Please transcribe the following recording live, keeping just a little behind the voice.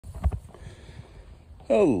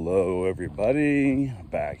Hello everybody,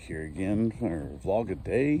 back here again for our vlog a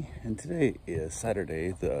day, and today is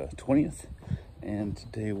Saturday the 20th, and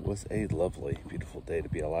today was a lovely, beautiful day to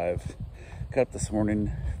be alive. Got up this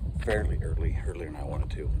morning fairly earlier than I wanted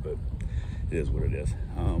to, but it is what it is.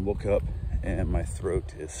 Woke up and my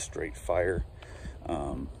throat is straight fire.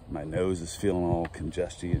 My nose is feeling all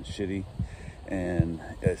congested and shitty, and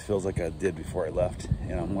it feels like I did before I left,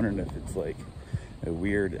 and I'm wondering if it's like a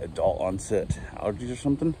weird adult onset allergies or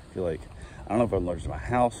something. I feel like, I don't know if I'm allergic to my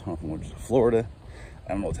house, I don't know if I'm allergic to Florida, I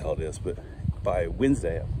don't know what the hell it is, but by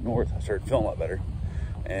Wednesday up north, I started feeling a lot better,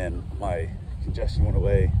 and my congestion went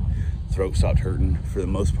away, throat stopped hurting for the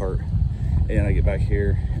most part, and I get back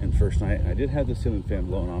here, and first night, and I did have the ceiling fan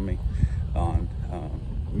blowing on me on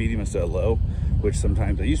medium instead of low, which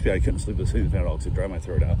sometimes, I used to be, I couldn't sleep with the ceiling fan at all to dry my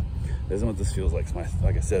throat out. This is what this feels like.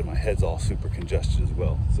 Like I said, my head's all super congested as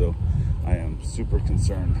well, so I am super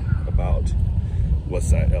concerned about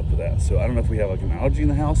what's up with that. So I don't know if we have like an allergy in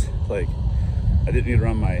the house. Like, I didn't need to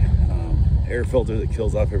run my air filter that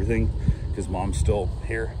kills off everything because mom's still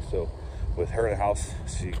here. So with her in the house,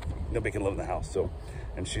 nobody can live in the house. So,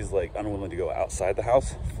 and she's like unwilling to go outside the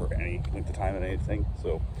house for any length of time and anything.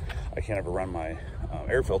 So I can't ever run my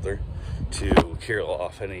air filter to kill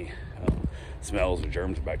off any smells or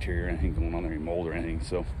germs or bacteria or anything going on there, any mold or anything.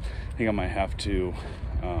 So I think I might have to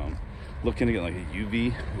look into getting like a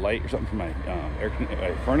UV light or something for my air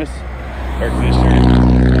conditioner.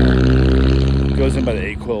 Goes in by the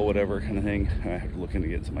A-Coil, whatever kind of thing. I have to look into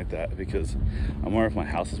getting something like that because I'm wondering if my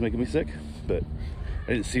house is making me sick. But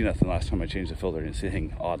I didn't see nothing last time I changed the filter. I didn't see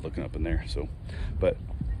anything odd looking up in there. So, but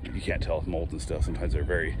you can't tell with mold and stuff. Sometimes they're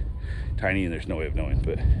very tiny and there's no way of knowing.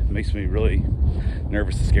 But it makes me really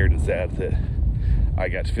nervous and scared and sad that I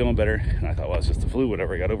got to feeling better, and I thought, well, it's just the flu,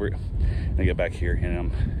 whatever, I got over it. And I get back here and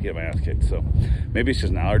I'm getting my ass kicked. So maybe it's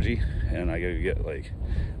just an allergy and I gotta get like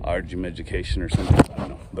allergy medication or something, I don't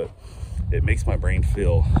know. But it makes my brain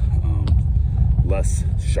feel less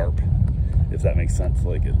sharp, if that makes sense.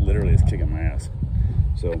 Like, it literally is kicking my ass.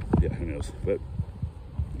 So yeah, who knows. But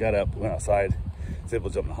got up, went outside, was able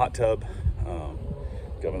to jump in the hot tub,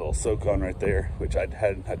 got my little soak on right there, which I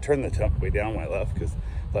turned the temp way down when I left because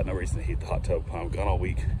I thought no reason to heat the hot tub. I'm gone all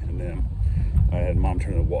week, and then I had mom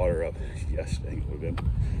turn the water up yesterday, I think it would have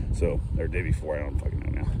been. So, or day before, I don't fucking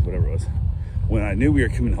know now, whatever it was. When I knew we were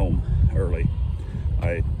coming home early,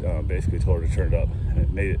 I basically told her to turn it up, and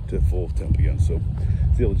it made it to full temp again. So I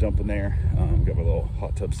was able to jump in there, got my little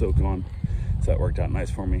hot tub soak on, so that worked out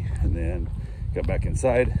nice for me. And then got back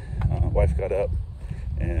inside, wife got up,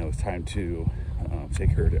 and it was time to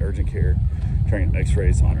take her to urgent care, trying to get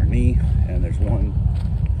x-rays on her knee. And there's one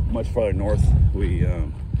much farther north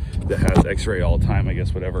that has x-ray all the time, I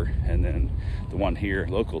guess, whatever. And then the one here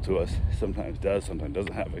local to us sometimes does, sometimes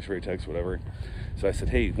doesn't have x-ray techs, whatever. So I said,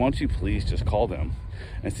 hey, why don't you please just call them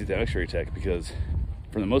and see the x-ray tech, because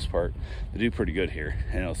for the most part they do pretty good here,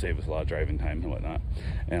 and it'll save us a lot of driving time and whatnot.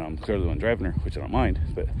 And I'm clearly the one driving her, which I don't mind,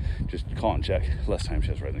 but just call and check. Less time she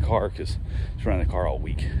has to ride in the car because she's running the car all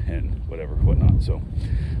week and whatnot. So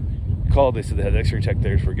called, they said they had the x-ray tech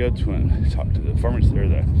there for good. So went and talked to the pharmacist there,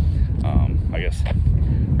 the I guess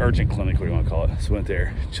urgent clinic, what do you want to call it. So went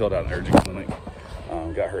there, chilled out in the urgent clinic,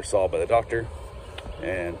 got her saw by the doctor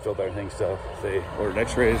and filled out everything stuff. They ordered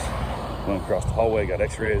x-rays, went across the hallway, got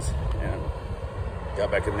x-rays, and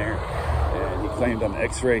got back in there, and he claimed on the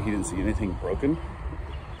x-ray he didn't see anything broken.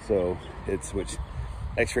 So which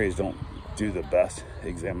x-rays don't do the best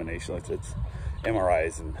examination. Like, it's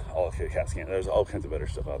MRIs and all the CAT scan. There's all kinds of better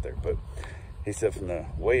stuff out there. But he said from the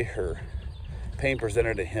way her pain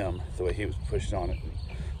presented to him, the way he was pushing on it and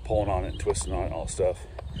pulling on it and twisting on it and all that stuff,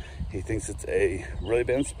 he thinks it's a really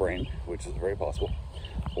bad sprain, which is very possible,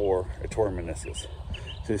 or a torn meniscus.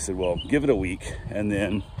 So he said, well, give it a week, and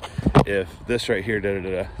then if this right here,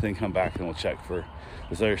 then come back and we'll check for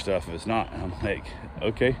this other stuff if it's not. And I'm like,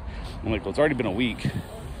 okay. I'm like, well, it's already been a week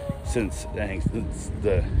since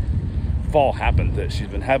the fall happened that she's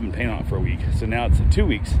been having pain on it for a week. So now it's 2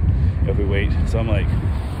 weeks if we wait. So I'm like,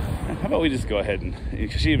 how about we just go ahead and,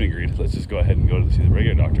 because she even agreed, let's just go ahead and go to see the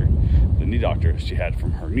regular doctor, the knee doctor she had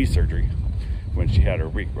from her knee surgery when she had her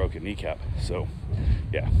broken kneecap. So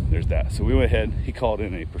yeah, there's that. So we went ahead, he called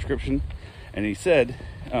in a prescription, and he said,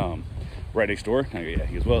 right next door. I go, yeah.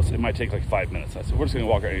 He goes, well, it might take like 5 minutes. I said, we're just gonna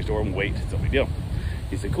walk right next door and wait, it's no big deal.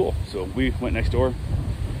 He said, cool. So we went next door,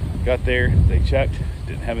 got there, they checked,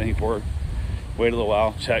 didn't have anything for her. Waited a little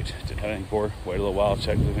while, checked, didn't have anything for her. Waited a little while,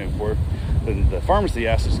 checked, didn't have anything for her. Then the pharmacy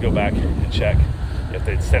asked us to go back and check if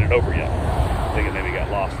they'd sent it over yet. Thinking maybe it got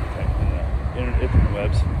lost in the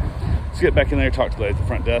interwebs. Let's get back in there, talk to the lady at the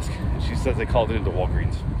front desk, and she says they called it into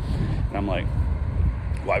Walgreens. And I'm like,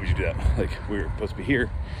 why would you do that? Like, we were supposed to be here.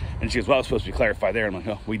 And she goes, well, I was supposed to be clarified there. I'm like,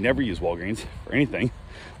 oh, we never use Walgreens for anything.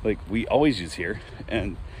 Like, we always use here.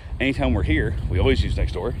 And anytime we're here, we always use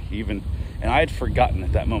next door. And I had forgotten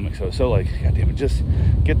at that moment. So I was so like, God damn it, just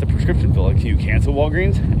get the prescription filled. Like, can you cancel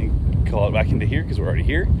Walgreens and call it back into here because we're already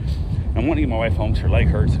here? I'm wanting to get my wife home because her leg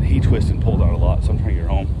hurts and he twisted and pulled out a lot. So I'm trying to get her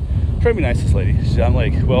home. I'm trying to be nice to this lady. So I'm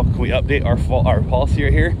like, well, can we update our policy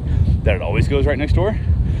right here that it always goes right next door?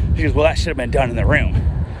 She goes, well, that should have been done in the room.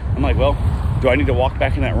 I'm like, well, do I need to walk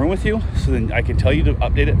back in that room with you so then I can tell you to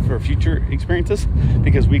update it for future experiences?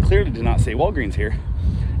 Because we clearly did not say Walgreens here.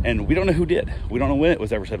 And we don't know who did. We don't know when it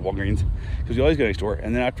was ever said Walgreens because we always go next door.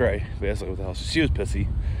 And then after I basically with the house, she was pissy.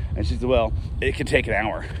 And she said, well, it could take an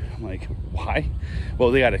hour. I'm like, why?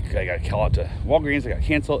 Well, they got to call out to Walgreens. They got to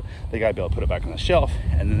cancel it. They got to be able to put it back on the shelf.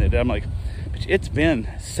 And then I'm like, it's been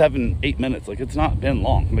 7-8 minutes. Like, it's not been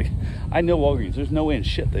long. Like, I know Walgreens. There's no way in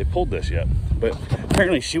shit they pulled this yet. But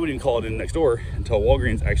apparently she wouldn't even call it in next door until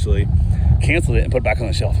Walgreens actually canceled it and put it back on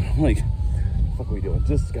the shelf. I'm like, what the fuck are we doing?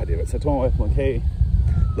 Just goddamn it. So I told my wife, I'm like, hey,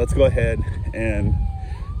 let's go ahead and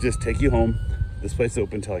just take you home. This place is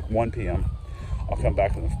open until like 1 p.m. I'll come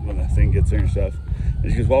back when the thing gets there and stuff.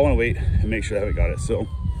 And she goes, well, I want to wait and make sure I haven't got it. So we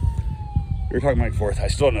were talking back and forth. I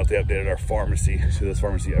still don't know if they updated our pharmacy to this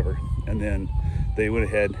pharmacy ever. And then they went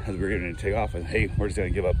ahead as we were getting ready to take off and, hey, we're just going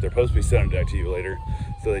to give up. They're supposed to be sending it back to you later.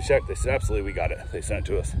 So they checked. They said, absolutely, we got it. They sent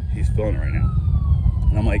it to us. He's filling it right now.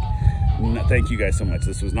 And I'm like, no, thank you guys so much.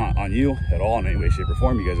 This was not on you at all in any way, shape, or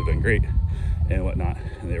form. You guys have done great and whatnot.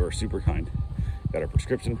 And they were super kind. Got our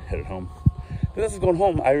prescription, headed home. But as I was going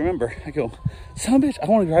home, I remember, I go, son of a bitch, I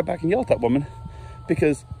want to go right back and yell at that woman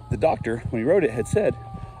because the doctor, when he wrote it, had said,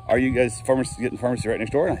 are you guys getting pharmacy right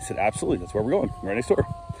next door? And I said, absolutely, that's where we're going, right next door.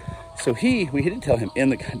 So we didn't tell him in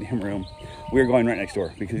the goddamn room we were going right next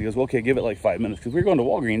door because he goes, well, okay, give it like 5 minutes. Because we were going to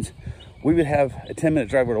Walgreens. We would have a 10-minute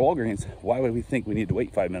drive over to Walgreens. Why would we think we need to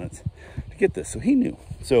wait 5 minutes to get this? So he knew.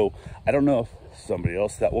 So I don't know if somebody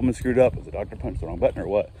else, that woman screwed up, if the doctor punched the wrong button or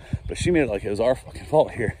what, but she made it like it was our fucking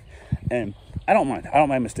fault here. And I don't mind. I don't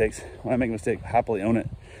mind mistakes. When I make a mistake, I happily own it,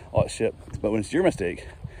 all that shit. But when it's your mistake,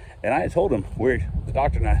 and I had told him, the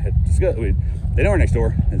doctor and I had discussed, they know we're next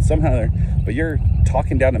door, and somehow but you're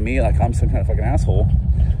talking down to me like I'm some kind of fucking asshole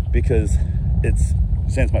because it's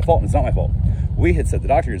saying it's my fault, and it's not my fault. We had said, the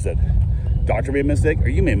doctor had said, doctor made a mistake, or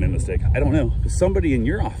you made a mistake. I don't know. Because somebody in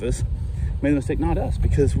your office made a mistake, not us,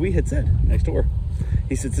 because we had said next door.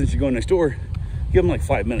 He said, since you're going next door, give them like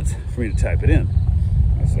 5 minutes for me to type it in.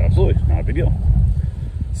 I said, absolutely, not a big deal.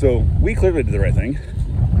 So we clearly did the right thing.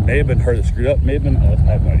 May have been her that screwed up, may have been us,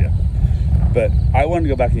 I have no idea. But I wanted to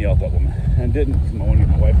go back and yell at that woman, and didn't. I wanted to get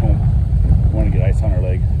my wife home. I wanted to get ice on her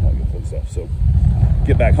leg, all good fun stuff. So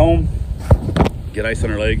get back home, get ice on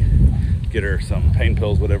her leg, get her some pain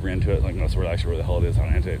pills, whatever, into it. Like, that's where actually where the hell it is, on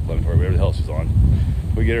anti-inflammatory, whatever the hell she's on.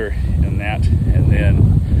 We get her in that, and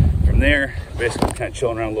then from there, basically kind of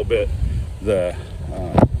chilling around a little bit. The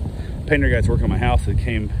painter guys working on my house, they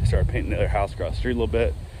came, started painting the other house across the street a little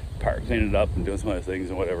bit, cleaning it up and doing some other things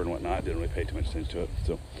and whatever and whatnot. Didn't really pay too much attention to it,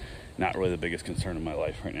 so not really the biggest concern in my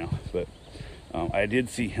life right now. But I did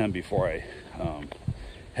see him before I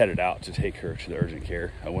headed out to take her to the urgent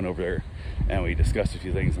care. I went over there and we discussed a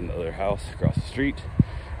few things in the other house across the street,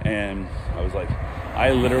 and I was like,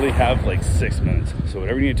 I literally have like 6 minutes, so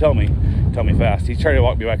whatever you need to tell me fast. He's trying to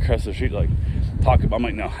walk me back across the street, like talk about. I'm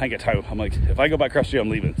like, no, I ain't got time. I'm like, if I go back across the street, I'm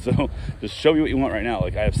leaving, so just show me what you want right now.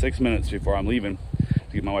 Like, I have 6 minutes before I'm leaving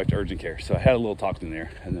to get my wife to urgent care. So I had a little talk in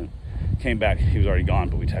there, and then came back. He was already gone,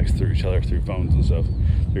 but we texted through each other through phones and stuff,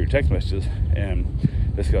 through text messages,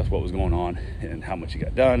 and discussed what was going on and how much he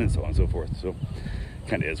got done and so on and so forth. So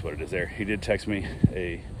kind of is what it is there. He did text me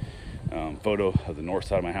a photo of the north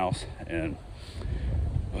side of my house, and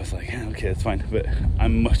I was like, yeah, okay, that's fine. But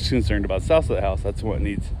I'm much concerned about the south side of the house. That's what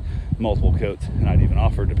needs multiple coats, and I'd even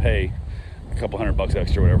offered to pay a couple $100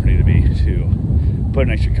 extra, whatever it needed to be, to put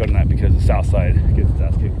an extra coat on that because the south side gets its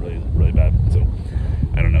ass kicked really, really bad. So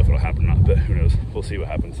I don't know if it'll happen or not, but who knows? We'll see what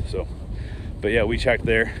happens. So, but yeah, we checked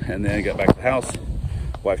there and then got back to the house.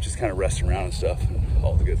 Wife just kind of resting around and stuff, and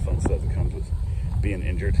all the good fun stuff that comes with being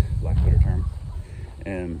injured, lack of a better term.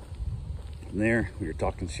 And from there, we were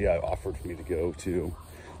talking. She offered for me to go to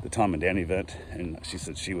the Tom and Danny event, and she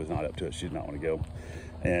said she was not up to it. She did not want to go.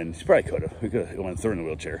 And she probably could have. We could have went and threw her in the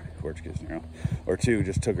wheelchair, or two,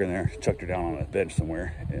 just took her in there, chucked her down on a bench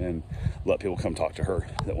somewhere, and let people come talk to her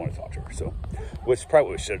that want to talk to her. So, which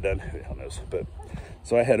probably what we should have done. Who knows? But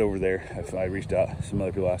so I head over there. I reached out. Some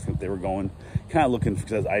other people asking if they were going, kind of looking,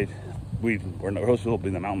 because we were supposed to be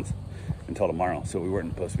in the mountains until tomorrow, so we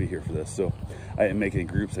weren't supposed to be here for this. So I didn't make any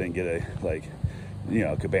groups. I didn't get a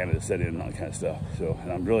cabana to sit in and all that kind of stuff. So,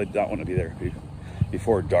 and I'm really not want to be there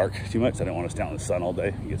before dark too much. I didn't want to stay out in the sun all day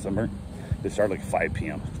and get sunburned. They started like 5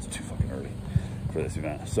 p.m. It's too fucking early for this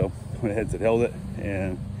event. So went ahead and said, held it,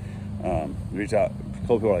 and reached out. A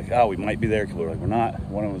couple people were like, oh, we might be there. A couple were like, we're not.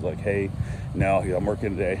 One of them was like, hey, no, I'm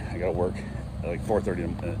working today. I got to work at like 4:30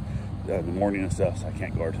 in the morning and stuff, so I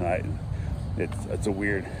can't go out tonight. And it's a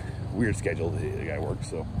weird schedule the guy works,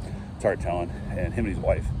 so it's hard telling. And him and his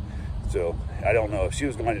wife. So I don't know if she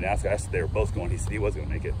was going. I didn't ask. I asked if they were both going. He said he was going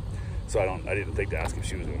to make it. So I didn't think to ask if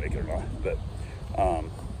she was going to make it or not. But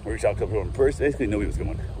we reached out to a couple of people. Basically, nobody was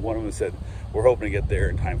going. One of them said, we're hoping to get there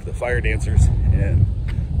in time for the fire dancers and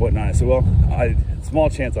whatnot. I said, well, small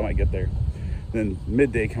chance I might get there. Then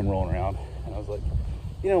midday come rolling around, and I was like,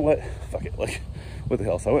 you know what? Fuck it. Like, what the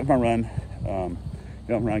hell? So I went for my run.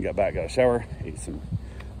 Got back, got a shower, ate some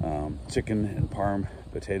chicken and parm,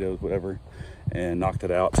 potatoes, whatever, and knocked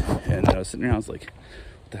it out. And I was sitting around, I was like,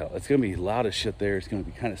 what the hell? It's gonna be loud as shit there. It's gonna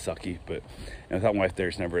be kind of sucky, but without my wife there,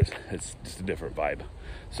 it's just a different vibe.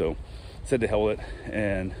 So I said to hell with it,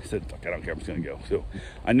 and said, fuck, I don't care, I'm just gonna go. So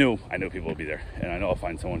I know people will be there, and I know I'll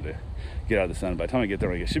find someone to get out of the sun. By the time I get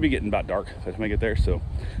there, it should be getting about dark by the time I get there, so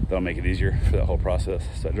that'll make it easier for that whole process.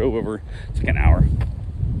 So I drove over. It's like an hour.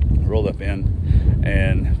 Rolled up in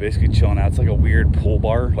and basically chilling out. It's like a weird pool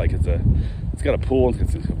bar. Like it's got a pool, it's got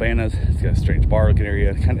some cabanas, it's got a strange bar looking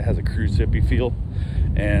area. It kind of has a cruise shippy feel,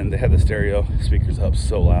 and they had the stereo speakers up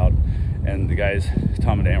so loud. And the guys,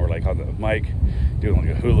 Tom and Dan, were like on the mic doing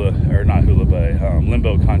like a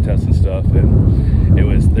limbo contest and stuff. And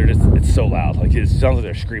it's so loud. Like it sounds like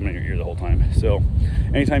they're screaming in your ear the whole time. So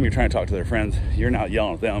anytime you're trying to talk to their friends, you're not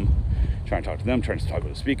yelling at them, trying to talk to them, trying to talk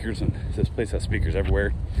with the speakers. And this place has speakers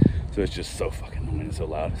everywhere. So it's just so fucking annoying and so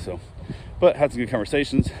loud. So, but had some good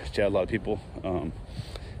conversations, chatted a lot of people.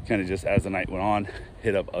 Kind of just as the night went on,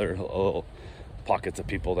 hit up other little pockets of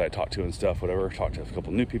people that I talked to and stuff, whatever. Talked to a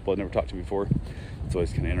couple new people I'd never talked to before. It's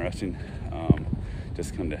always kind of interesting.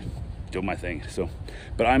 Just kind of do my thing. So,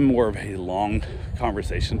 but I'm more of a long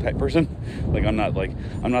conversation type person. Like I'm not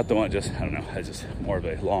the one just, I don't know, I just more of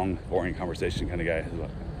a long, boring conversation kind of guy.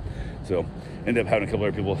 So ended up having a couple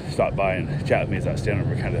other people stop by and chat with me as I was standing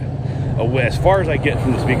over kind of away as far as I get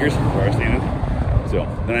from the speakers where I was standing. So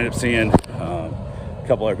then I ended up seeing a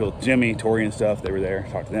couple other people, Jimmy, Tori and stuff. They were there,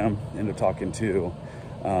 talked to them. Ended up talking to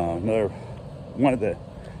one of the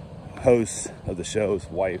hosts of the show's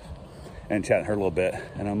wife and chatting her a little bit.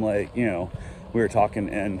 And I'm like, we were talking,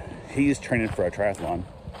 and he's training for a triathlon.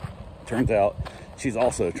 Turns out she's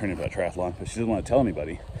also training for a triathlon, but she doesn't want to tell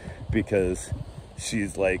anybody because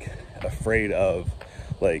she's like afraid of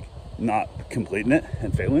like not completing it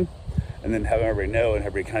and failing, and then having everybody know and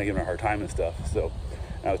everybody kind of giving her a hard time and stuff. So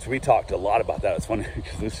we talked a lot about that. It's funny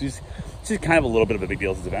because she's kind of a little bit of a big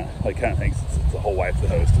deal at this event. Like kind of thinks it's the whole wife, the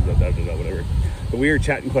host, and whatever. But we were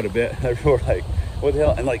chatting quite a bit. And we were like, what the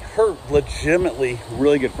hell? And like her legitimately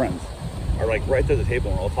really good friends are like right there at the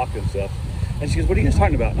table and we're all talking and stuff. And she goes, what are you guys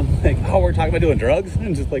talking about? And I'm like, oh, we're talking about doing drugs.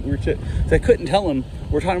 And just like weird shit. So I couldn't tell him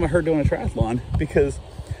we're talking about her doing a triathlon because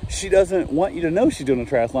she doesn't want you to know she's doing a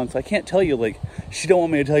triathlon. So I can't tell you, like, she don't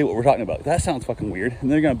want me to tell you what we're talking about. That sounds fucking weird.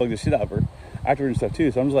 And they're going to bug the shit out of her afterward and stuff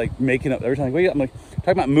too. So I'm just like making up every time. Like, I'm like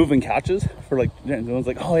talking about moving couches for like, and someone's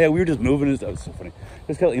like, oh yeah, we were just moving and stuff. It's so funny.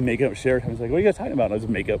 Just kind of like making up shit. I was like, what are you guys talking about? And I just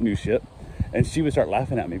make up new shit. And she would start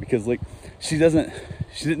laughing at me because like, she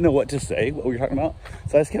didn't know what to say, what we were talking about.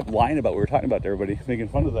 So I just kept lying about what we were talking about to everybody, making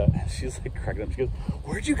fun of that. She's like cracking up. She goes,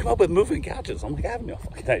 where'd you come up with moving couches? I'm like, I have no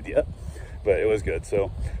fucking idea. But it was good.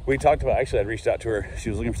 So we talked about, actually I'd reached out to her. She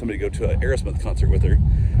was looking for somebody to go to an Aerosmith concert with her.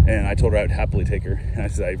 And I told her I would happily take her. And I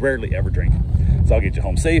said, I rarely ever drink. So I'll get you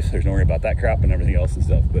home safe. There's no worry about that crap and everything else and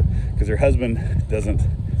stuff. But because her husband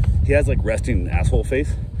he has like resting asshole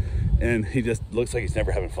face. And he just looks like he's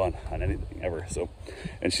never having fun on anything ever. So,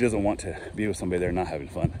 and she doesn't want to be with somebody there not having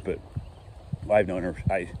fun. But I've known her.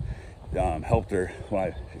 I helped her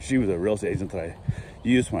when she was a real estate agent that I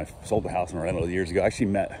used when I sold the house in Orlando years ago. I actually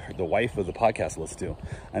met her, the wife of the podcast I listen to.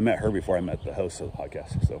 I met her before I met the host of the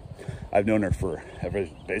podcast. So I've known her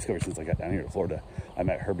basically ever since I got down here to Florida. I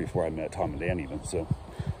met her before I met Tom and Dan even. So,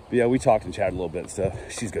 but yeah, we talked and chatted a little bit and stuff.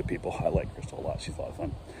 She's good people. I like Crystal a lot. She's a lot of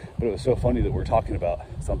fun. But it was so funny that we're talking about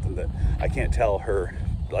something that I can't tell her,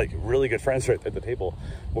 like really good friends right at the table,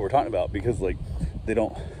 what we're talking about, because like she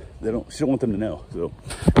don't want them to know. So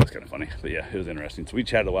it was kind of funny, but yeah, it was interesting. So we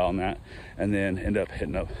chatted a while on that, and then ended up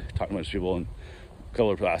hitting up, talking to a bunch of people, and a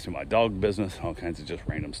couple of people asked me my dog business, all kinds of just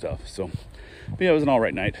random stuff. So, but yeah, it was an all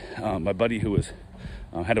right night. My buddy who was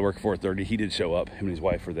had to work 4:30, he did show up. Him and his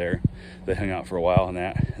wife were there. They hung out for a while on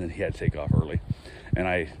that, and then he had to take off early. And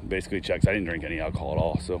I basically checked. I didn't drink any alcohol at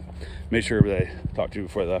all. So made sure that I talked to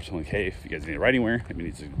before I left. I'm like, hey, if you guys need a ride anywhere, if you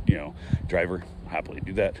need a driver, I'll happily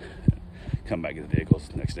do that. Come back, get the vehicles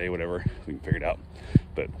next day, whatever. We can figure it out.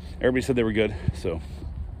 But everybody said they were good. So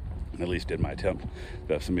at least did my attempt.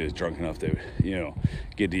 But if somebody was drunk enough to,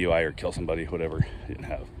 get DUI or kill somebody, whatever, I didn't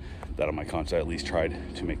have that on my conscience. I at least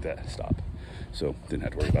tried to make that stop. So didn't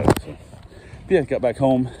have to worry about it. So yeah, got back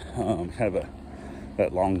home, kind of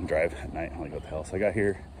that long drive at night. I'm like, what the hell? So I got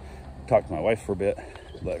here, talked to my wife for a bit,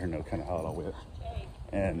 let her know kind of how it all went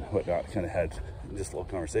and whatnot, kind of had just a little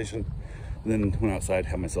conversation. Then went outside,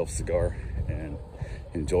 had myself a cigar, and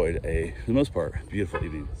enjoyed for the most part, beautiful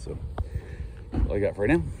evening. So all I got for right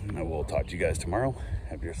now. I will talk to you guys tomorrow.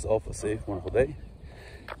 Have yourself a safe, wonderful day.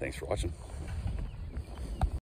 Thanks for watching.